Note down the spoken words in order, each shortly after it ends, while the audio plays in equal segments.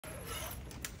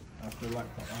feel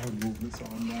like the arm movements are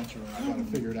unnatural. I gotta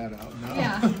figure that out now.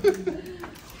 Yeah.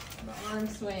 Arm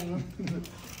swing.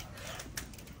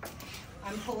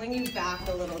 I'm pulling you back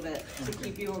a little bit to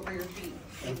keep you over your feet.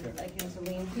 Okay. Like to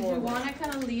lean Because forward. you want to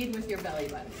kind of lead with your belly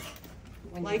button.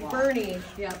 when you Like walk. Bernie.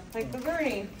 Yep. Like the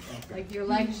Bernie. Like your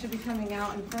legs should be coming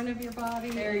out in front of your body.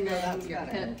 There you go, and then that's your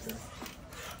better. hips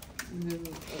move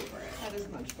over it. That is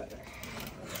much better.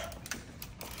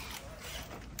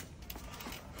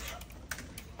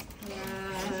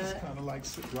 This is kind of like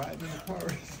riding in a car.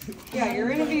 Yeah, you're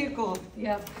in a vehicle.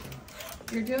 Yep.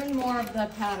 You're doing more of the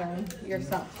pattern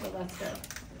yourself, so that's good.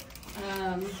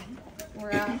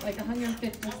 We're at like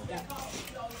 150 steps.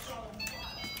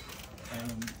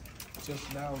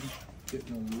 Just now, I'm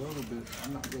getting a little bit,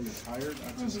 I'm not really tired,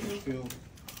 I just can feel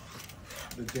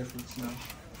the difference now.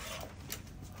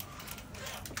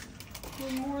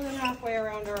 We're more than halfway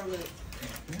around our loop.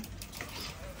 Okay.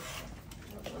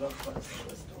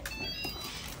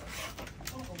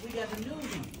 Oh, we got a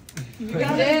newbie. We do. We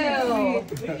got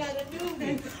a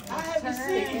newbie. I haven't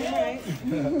seen him.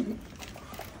 Right.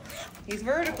 He's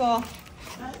vertical.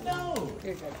 I know.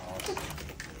 You're good.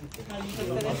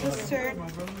 Finish this turn.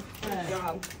 Good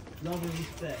job. Love and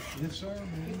respect. Yes, sir.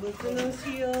 Keep lifting those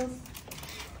heels.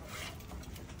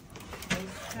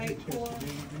 Nice tight core.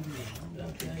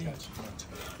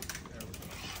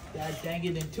 God dang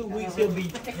it! In 2 weeks he'll be.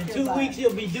 In 2 weeks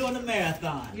he'll be doing a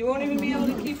marathon. You won't even be able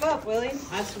to keep up, will he?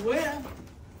 I swear.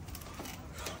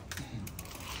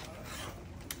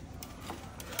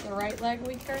 The right leg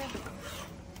weaker?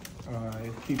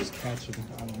 It keeps catching,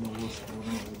 I don't know what's going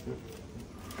on with it.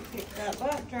 Kick that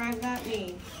butt, drive that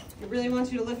knee. It really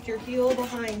wants you to lift your heel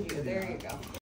behind you. There you go.